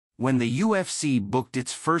When the UFC booked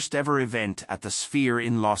its first-ever event at the Sphere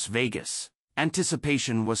in Las Vegas,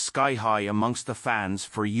 anticipation was sky-high amongst the fans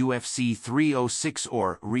for UFC 306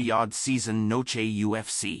 or Riyadh Season Noche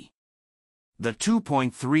UFC. The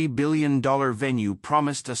 $2.3 billion venue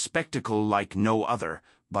promised a spectacle like no other,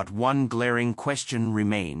 but one glaring question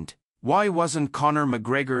remained. Why wasn't Conor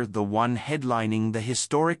McGregor the one headlining the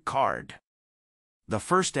historic card? The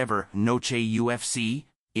first-ever Noche UFC,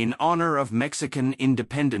 in honor of Mexican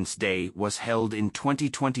Independence Day, was held in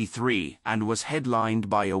 2023 and was headlined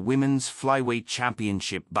by a women's flyweight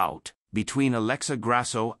championship bout between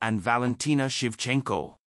Grasso and Valentina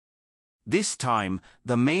Shevchenko. This time,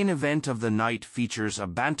 the main event of the night features a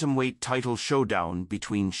bantamweight title showdown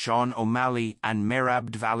between Sean O'Malley and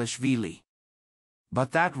Merab Dvalishvili.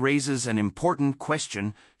 But that raises an important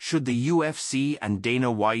question: should the UFC and Dana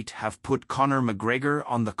White have put Conor McGregor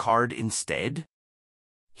on the card instead?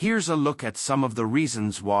 Here's a look at some of the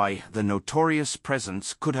reasons why the Notorious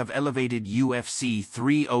presence could have elevated UFC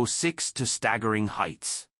 306 to staggering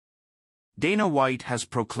heights. Dana White has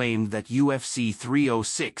proclaimed that UFC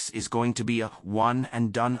 306 is going to be a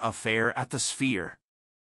one-and-done affair at the Sphere,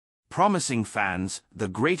 promising fans the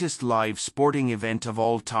greatest live sporting event of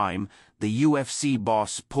all time. The UFC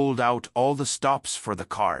boss pulled out all the stops for the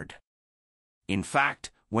card. In fact,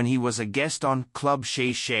 when he was a guest on Club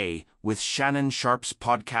Shay Shay with Shannon Sharpe's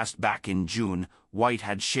podcast back in June, White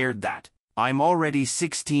had shared that, "I'm already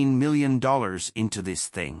 $16 million into this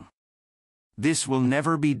thing. This will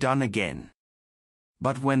never be done again."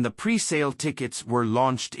 But when the pre-sale tickets were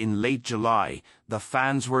launched in late July, the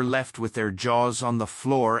fans were left with their jaws on the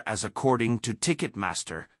floor, as according to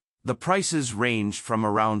Ticketmaster, the prices ranged from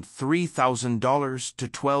around $3,000 to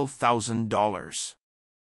 $12,000.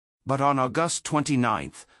 But on August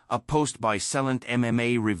 29th, a post by Celent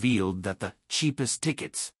MMA revealed that the cheapest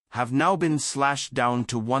tickets have now been slashed down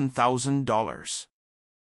to $1,000.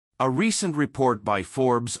 A recent report by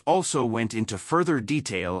Forbes also went into further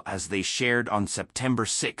detail as they shared on September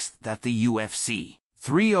 6 that the UFC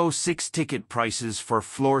 306 ticket prices for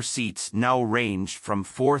floor seats now range from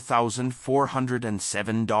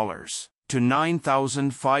 $4,407 to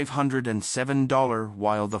 $9,507,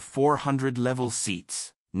 while the 400-level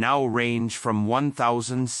seats now range from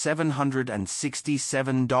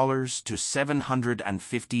 $1,767 to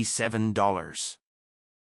 $757.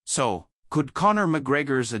 So, could Conor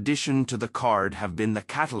McGregor's addition to the card have been the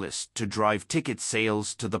catalyst to drive ticket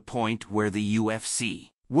sales to the point where the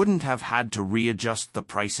UFC wouldn't have had to readjust the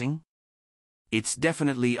pricing? It's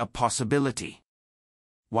definitely a possibility.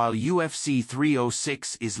 While UFC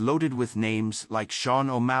 306 is loaded with names like Sean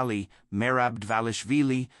O'Malley, Merab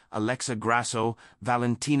Dvalishvili, Grasso,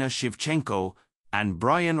 Valentina Shevchenko, and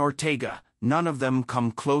Brian Ortega, none of them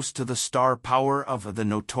come close to the star power of the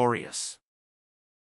Notorious.